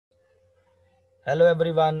Hello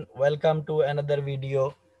everyone, welcome to another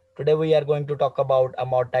video. Today we are going to talk about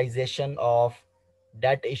amortization of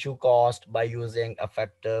debt issue cost by using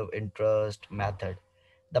effective interest method.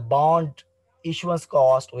 The bond issuance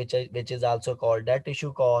cost, which is also called debt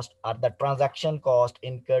issue cost, are the transaction cost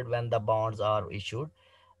incurred when the bonds are issued.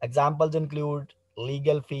 Examples include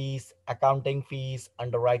legal fees, accounting fees,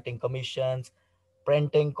 underwriting commissions,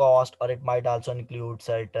 printing cost, or it might also include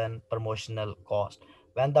certain promotional cost.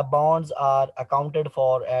 When the bonds are accounted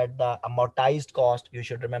for at the amortized cost, you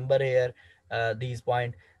should remember here these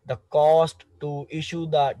points. The cost to issue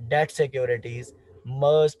the debt securities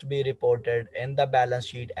must be reported in the balance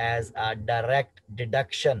sheet as a direct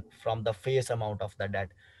deduction from the face amount of the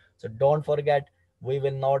debt. So don't forget, we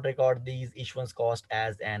will not record these issuance cost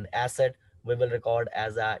as an asset. We will record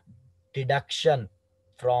as a deduction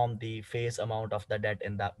from the face amount of the debt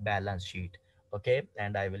in the balance sheet. Okay,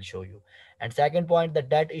 and I will show you. And second point, the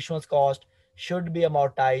debt issuance cost should be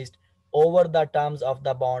amortized over the terms of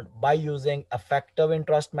the bond by using effective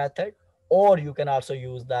interest method, or you can also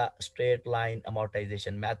use the straight line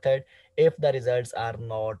amortization method if the results are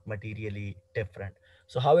not materially different.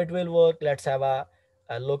 So how it will work, let's have a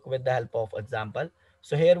look with the help of example.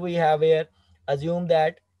 So here we have here, assume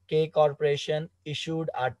that K Corporation issued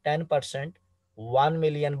a 10% 1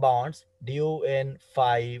 million bonds due in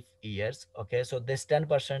 5 years. Okay, so this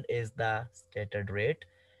 10% is the stated rate.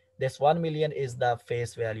 This 1 million is the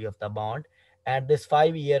face value of the bond, and this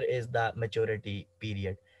 5 year is the maturity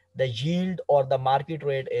period. The yield or the market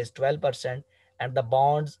rate is 12%, and the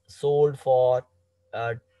bonds sold for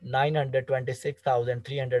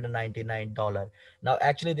 $926,399. Now,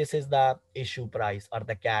 actually, this is the issue price or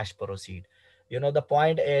the cash proceed. The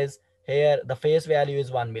point is here the face value is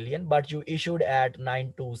 1 million, but you issued at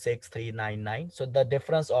 926,399. So the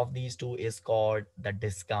difference of these two is called the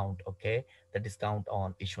discount. Okay, the discount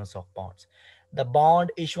on issuance of bonds. The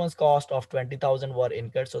bond issuance cost of 20,000 were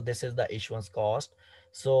incurred. So this is the issuance cost.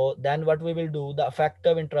 So then what we will do, the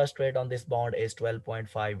effective interest rate on this bond is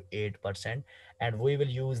 12.58%. And we will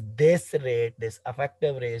use this rate, this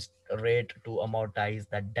effective rate to amortize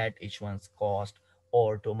the debt issuance cost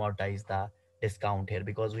or to amortize the discount here,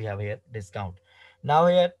 because we have here discount. Now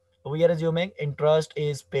here we are assuming interest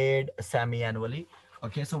is paid semi-annually.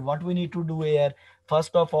 Okay, so what we need to do here,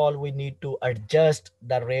 first of all, we need to adjust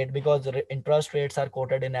the rate because interest rates are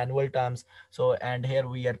quoted in annual terms. So, and here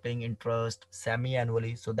we are paying interest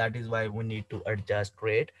semi-annually. So that is why we need to adjust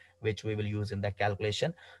rate, which we will use in the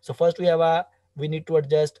calculation. So first we need to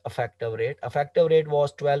adjust effective rate. Effective rate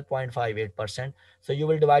was 12.58%. So you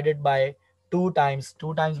will divide it by two times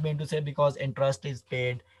mean to say, because interest is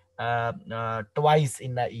paid twice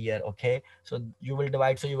in a year. Okay, so you will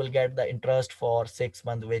divide, so you will get the interest for 6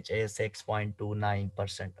 months, which is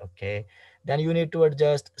 6.29%. Okay, then you need to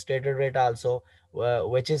adjust stated rate also,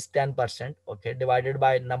 which is 10%. Okay, divided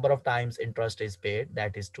by number of times interest is paid,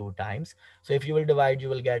 that is 2 times. So if you will divide, you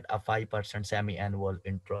will get a 5% semi-annual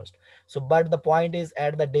interest. So but the point is,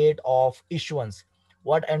 at the date of issuance,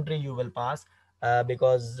 what entry you will pass,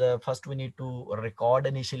 because first we need to record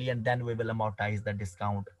initially, and then we will amortize the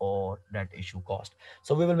discount or that issue cost.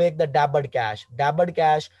 So we will make the debit cash. Debit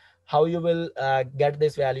cash, how you will get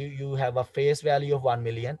this value, you have a face value of 1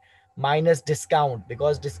 million minus discount,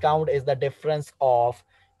 because discount is the difference of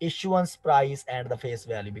issuance price and the face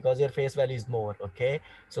value, because your face value is more. Okay,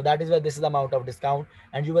 so that is why this is the amount of discount.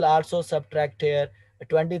 And you will also subtract here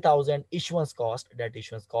 20,000 issuance cost, that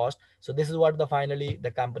issuance cost. So this is what the finally the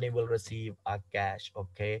company will receive a cash.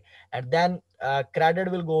 Okay, and then credit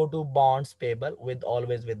will go to bonds payable with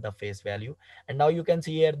always with the face value. And now you can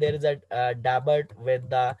see here there is a debit with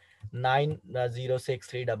the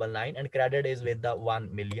 906,399, and credit is with the 1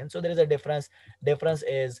 million. So there is a difference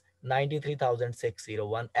is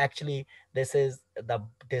 93,601. Actually, this is the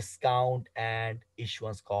discount and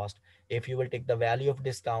issuance cost. If you will take the value of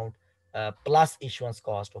discount plus issuance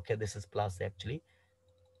cost, okay, this is plus actually,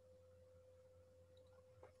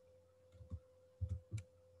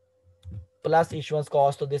 plus issuance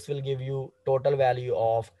cost. So this will give you total value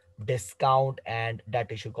of discount and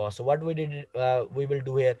debt issue cost. So what we will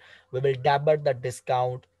do here, we will debit the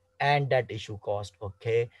discount and debt issue cost.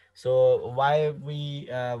 Okay, so why we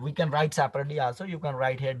can write separately also. You can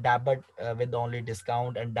write here debit with only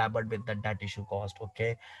discount and debit with the debt issue cost.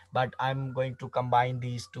 Okay, but I'm going to combine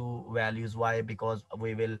these two values. Why? Because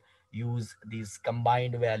we will use these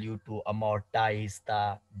combined value to amortize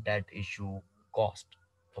the debt issue cost.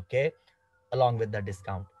 Okay, along with the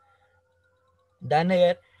discount. Then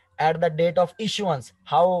here, at the date of issuance,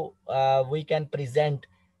 how we can present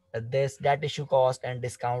this debt issue cost and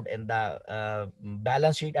discount in the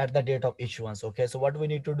balance sheet at the date of issuance. Okay, so what we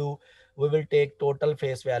need to do, we will take total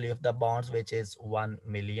face value of the bonds, which is 1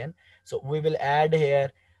 million. So we will add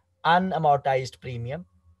here unamortized premium,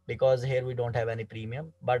 because here we don't have any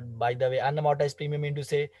premium. But by the way, unamortized premium mean to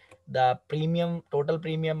say the premium, total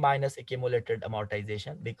premium minus accumulated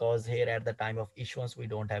amortization, because here at the time of issuance we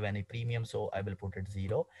don't have any premium, so I will put it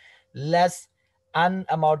 0, less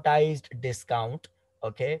unamortized discount.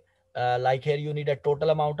 Okay, like here you need a total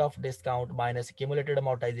amount of discount minus accumulated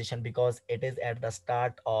amortization, because it is at the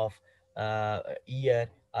start of year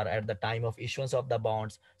or at the time of issuance of the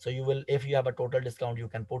bonds. So you will, if you have a total discount, you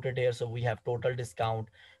can put it here. So we have total discount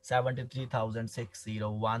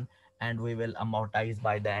 73,601, and we will amortize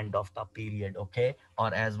by the end of the period. Okay,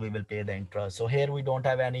 or as we will pay the interest. So here we don't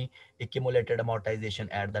have any accumulated amortization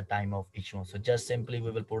at the time of issuance, so just simply we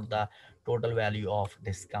will put the total value of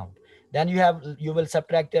discount. Then you will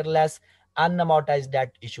subtract your less unamortized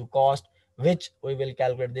debt issue cost, which we will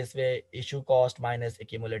calculate this way: issue cost minus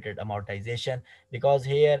accumulated amortization, because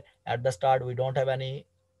here at the start we don't have any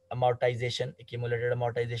amortization, accumulated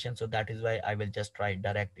amortization. So that is why I will just write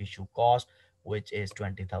direct issue cost, which is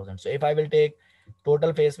 20,000. So if I will take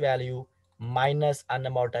total face value minus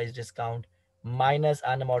unamortized discount minus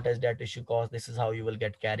unamortized debt issue cost, this is how you will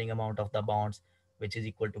get carrying amount of the bonds, which is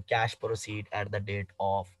equal to cash proceed at the date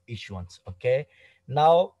of issuance. Okay,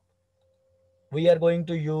 now we are going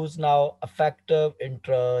to use now effective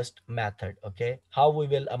interest method. Okay, how we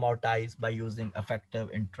will amortize by using effective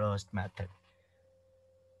interest method.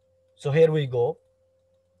 So here we go.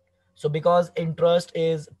 So because interest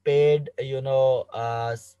is paid,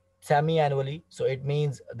 semi annually, so it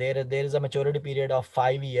means there is a maturity period of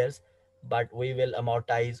 5 years, but we will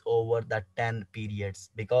amortize over the 10 periods,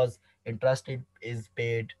 because interest is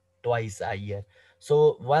paid twice a year.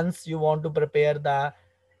 So once you want to prepare the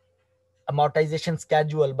amortization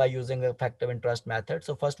schedule by using effective interest method,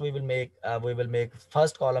 so first we will make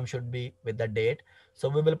first column should be with the date. So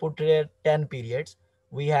we will put here 10 periods.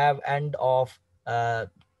 We have end of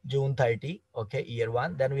June 30, okay, year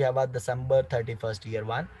 1. Then we have a December 31st, year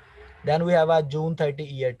 1. Then we have a June 30,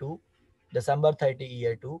 year 2, December 30,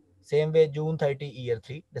 year 2. Same way, June 30, year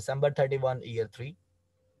 3, December 31, year 3.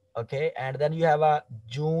 Okay, and then you have a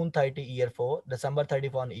June 30, year 4, December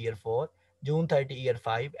 31, year 4, June 30, year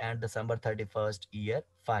 5, and December 31st, year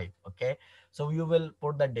 5. Okay, so you will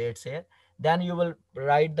put the dates here. Then you will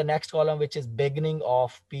write the next column, which is beginning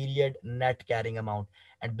of period net carrying amount.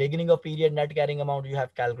 And beginning of period net carrying amount you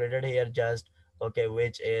have calculated here just, okay,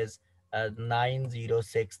 which is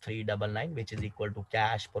 906,399, which is equal to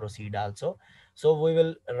cash proceed also. So we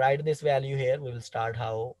will write this value here. We will start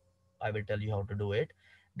how, I will tell you how to do it.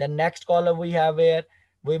 The next column we have where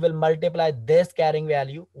we will multiply this carrying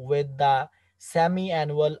value with the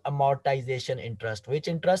semi-annual amortization interest. Which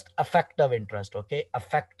interest? Effective interest. Okay,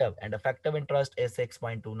 effective, and effective interest is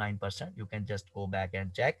 6.29%. You can just go back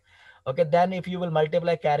and check. Okay, then if you will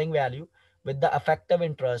multiply carrying value with the effective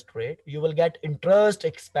interest rate, you will get interest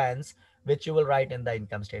expense, which you will write in the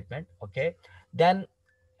income statement. Okay, then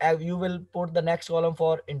you will put the next column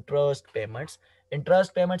for interest payments.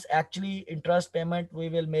 Interest payments, actually interest payment we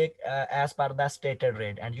will make as per the stated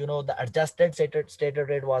rate, and the adjusted stated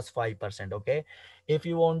rate was 5%. Okay, if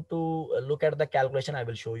you want to look at the calculation, I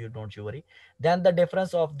will show you, don't you worry. Then the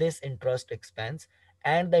difference of this interest expense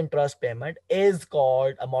and the interest payment is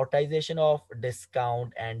called amortization of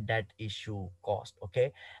discount and debt issue cost.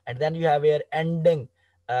 Okay, and then you have here ending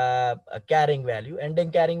carrying value.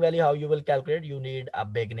 Ending carrying value, how you will calculate? You need a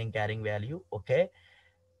beginning carrying value. Okay,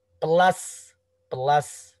 plus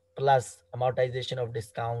plus amortization of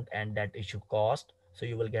discount and that issue cost, so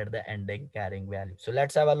you will get the ending carrying value. So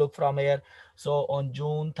let's have a look from here. So on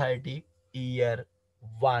June 30, year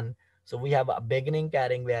 1, so we have a beginning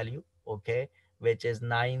carrying value, okay, which is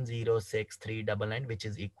 906,399, which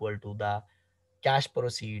is equal to the cash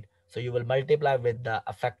proceed. So you will multiply with the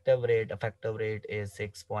effective rate. Effective rate is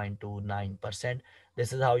 6.29%.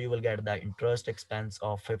 This is how you will get the interest expense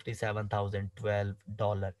of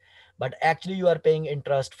 $57,012. But actually you are paying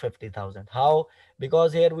interest 50,000. How?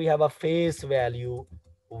 Because here we have a face value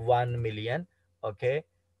 1 million. Okay,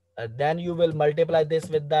 then you will multiply this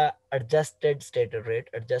with the adjusted stated rate.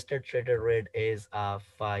 Adjusted stated rate is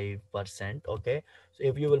 5%. Okay, so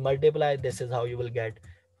if you will multiply, this is how you will get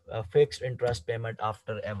a fixed interest payment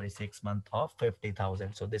after every 6 months of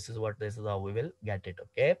 50,000. So this is how we will get it.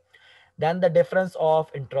 Okay, then the difference of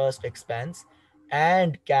interest expense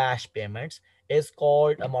and cash payments is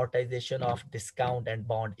called amortization of discount and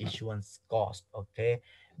bond issuance cost. Okay,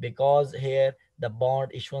 because here the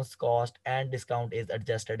bond issuance cost and discount is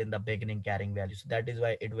adjusted in the beginning carrying value. So that is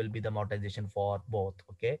why it will be the amortization for both,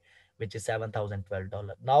 okay, which is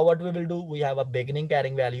 $7,012. Now what we will do, we have a beginning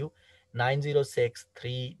carrying value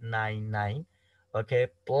 906,399, okay,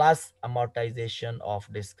 plus amortization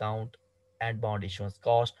of discount and bond issuance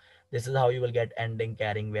cost. This is how you will get ending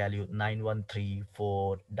carrying value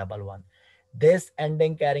 913,411. This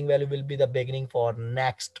ending carrying value will be the beginning for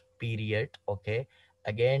next period, okay,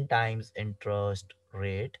 again times interest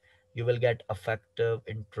rate. You will get effective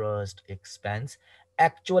interest expense.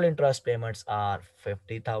 Actual interest payments are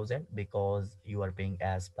 50,000 because you are paying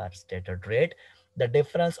as per stated rate. The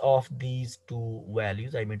difference of these two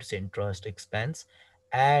values, I mean to say interest expense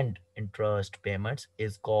and interest payments,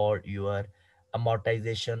 is called your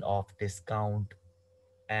amortization of discount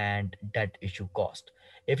and debt issue cost.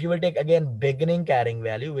 If you will take again beginning carrying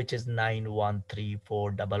value, which is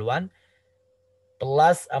 913,411,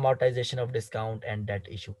 plus amortization of discount and debt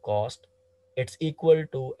issue cost, it's equal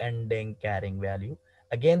to ending carrying value.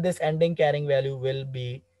 Again, this ending carrying value will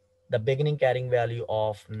be the beginning carrying value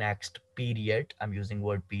of next period. I'm using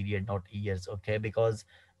word period, not years, okay, because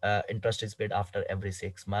interest is paid after every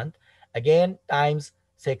 6 months. Again times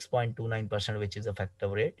 6.29%, which is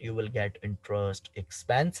effective rate. You will get interest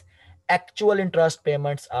expense. Actual interest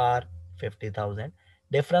payments are 50,000.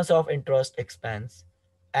 Difference of interest expense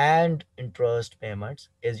and interest payments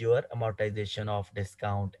is your amortization of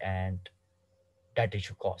discount and debt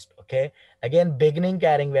issue cost, okay. Again beginning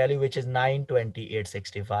carrying value, which is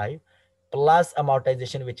 92865, plus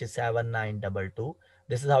amortization, which is 7922.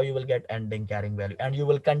 This is how you will get ending carrying value, and you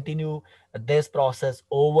will continue this process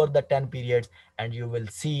over the 10 periods, and you will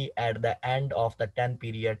see at the end of the 10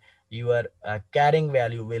 period your carrying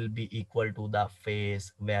value will be equal to the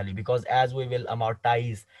face value, because as we will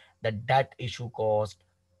amortize the debt issue cost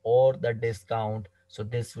or the discount, so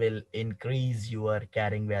this will increase your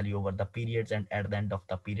carrying value over the periods, and at the end of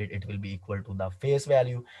the period it will be equal to the face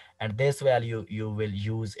value, and this value you will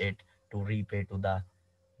use it to repay to the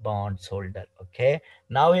bonds holder, okay.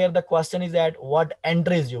 Now here the question is that what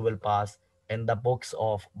entries you will pass in the books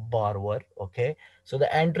of borrower, okay. So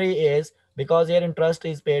the entry is, because your interest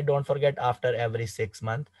is paid, don't forget, after every 6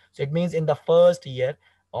 months, so it means in the first year,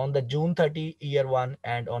 on the June 30 year one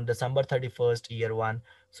and on December 31st year one,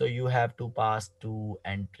 so you have to pass two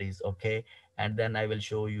entries, okay. And then I will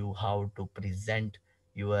show you how to present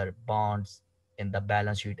your bonds in the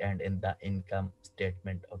balance sheet and in the income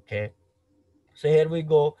statement, okay. So here we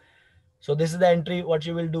go. So this is the entry. What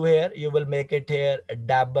you will do here, you will make it here a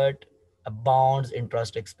debit, a bonds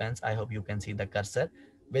interest expense. I hope you can see the cursor,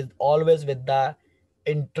 with always with the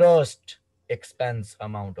interest expense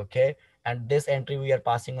amount, okay. And this entry we are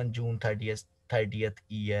passing on June 30th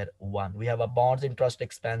year one. We have a bonds interest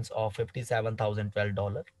expense of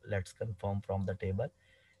 $57,012. Let's confirm from the table.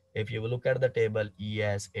 If you look at the table,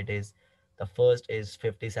 yes, it is, the first is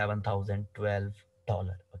 $57,012,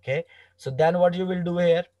 okay. So then what you will do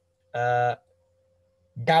here, uh,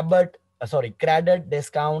 credit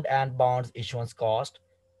discount and bonds issuance cost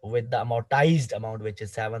with the amortized amount, which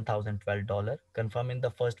is $7,012. Confirm in the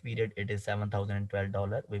first period it is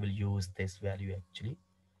 $7,012. We will use this value actually.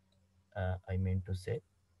 I mean to say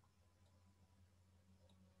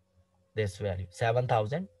this value,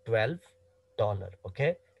 $7,012,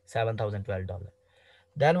 okay, $7,012.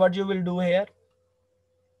 Then what you will do here,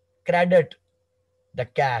 credit the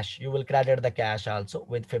cash. You will credit the cash also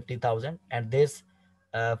with 50,000, and this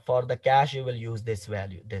for the cash you will use this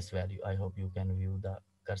value. I hope you can view the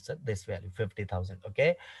cursor, this value 50,000,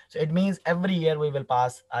 okay. So it means every year we will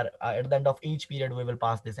pass at the end of each period we will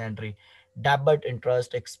pass this entry: debit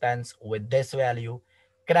interest expense with this value,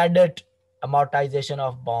 credit amortization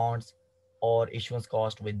of bonds or issuance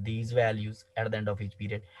cost with these values at the end of each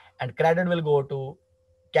period, and credit will go to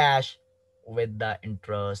cash with the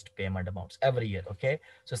interest payment amounts every year, okay.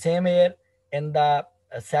 So same here in the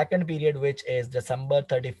second period, which is December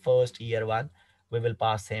 31st year one, we will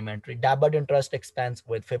pass same entry: debit interest expense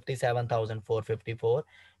with 57,454.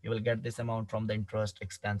 You will get this amount from the interest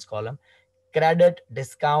expense column. Credit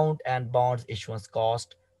discount and bonds issuance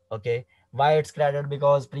cost, okay. Why it's credit?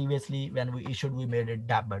 Because previously when we issued we made it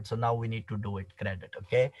debit, so now we need to do it credit,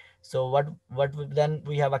 okay. So then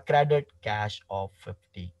we have a credit cash of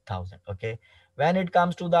 50,000, okay. When it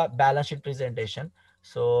comes to the balance sheet presentation,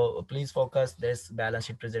 so please focus this balance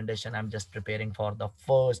sheet presentation. I'm just preparing for the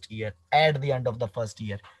first year, at the end of the first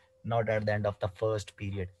year, not at the end of the first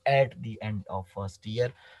period, at the end of first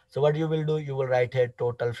year. So what you will do, you will write here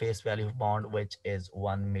total face value of bond, which is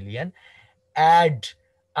 1 million. Add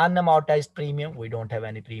unamortized premium. We don't have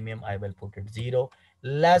any premium. I will put it 0.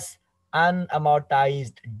 Less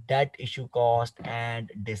unamortized debt issue cost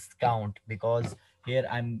and discount, because here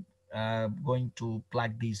I'm going to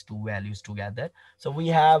plug these two values together. So we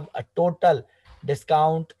have a total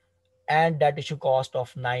discount and debt issue cost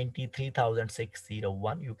of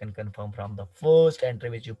 93,601. You can confirm from the first entry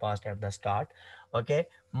which you passed at the start. Okay,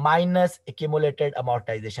 minus accumulated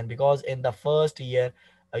amortization, because in the first year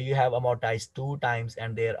you have amortized two times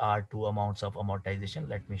and there are two amounts of amortization.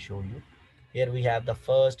 Let me show you. Here we have the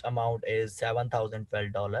first amount is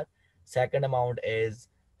 $7,012. Second amount is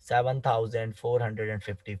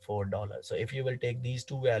 $7,454. So if you will take these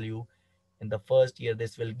two value in the first year,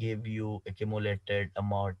 this will give you accumulated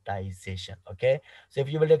amortization. Okay, so if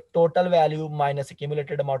you will take total value minus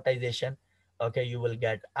accumulated amortization, okay, you will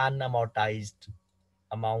get unamortized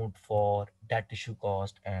amount for debt issue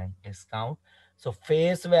cost and discount. So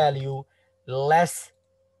face value less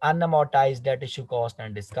unamortized debt issue cost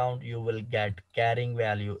and discount, you will get carrying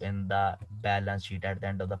value in the balance sheet at the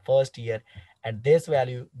end of the first year. And this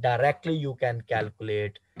value directly you can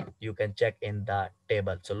calculate, you can check in the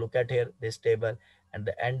table. So look at here, this table, and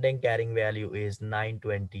the ending carrying value is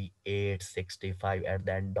 928.65 at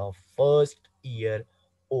the end of first year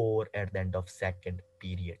or at the end of second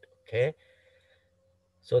period. Okay,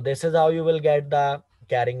 so this is how you will get the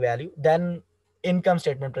carrying value. Then income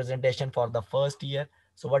statement presentation for the first year.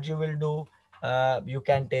 So what you will do, you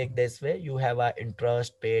can take this way. You have a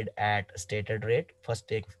interest paid at stated rate. First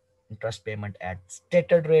take interest payment at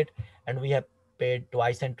stated rate, and we have paid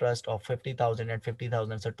twice interest of 50,000 and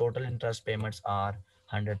 50,000. So total interest payments are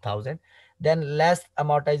 100,000. Then less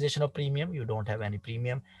amortization of premium. You don't have any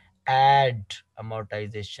premium. Add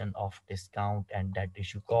amortization of discount and debt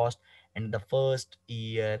issue cost. In the first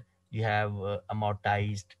year you have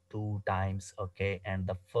amortized two times. Okay, and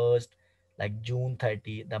the first, like June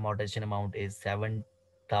 30, the amortization amount is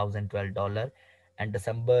 $7,012, and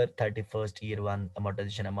December 31st year one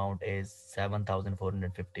amortization amount is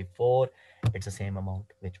 7,454. It's the same amount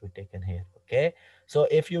which we taken here. Okay, so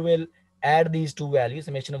if you will add these two values,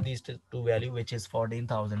 summation of these two value, which is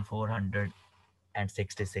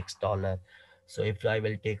 14,466. So if I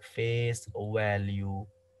will take face value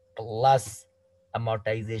plus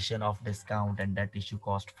amortization of discount and debt issue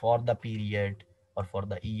cost for the period or for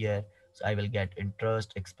the year, so I will get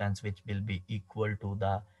interest expense which will be equal to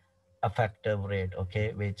the effective rate,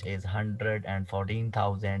 okay, which is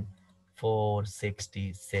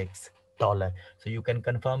 $114,466. So you can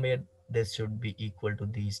confirm it, this should be equal to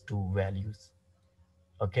these two values.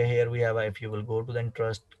 Okay, here we have if you will go to the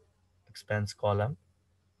interest expense column,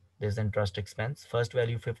 this interest expense. First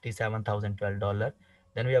value $57,012.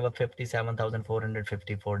 Then we have a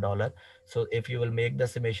 $57,454. So if you will make the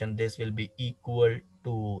summation, this will be equal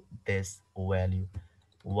to this value,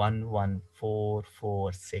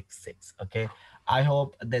 114,466. Okay. I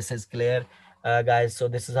hope this is clear, guys. So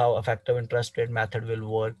this is how effective interest rate method will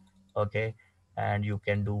work. Okay. And you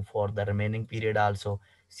can do for the remaining period also.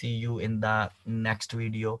 See you in the next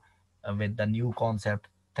video with the new concept.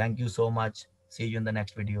 Thank you so much. See you in the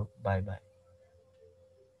next video. Bye bye.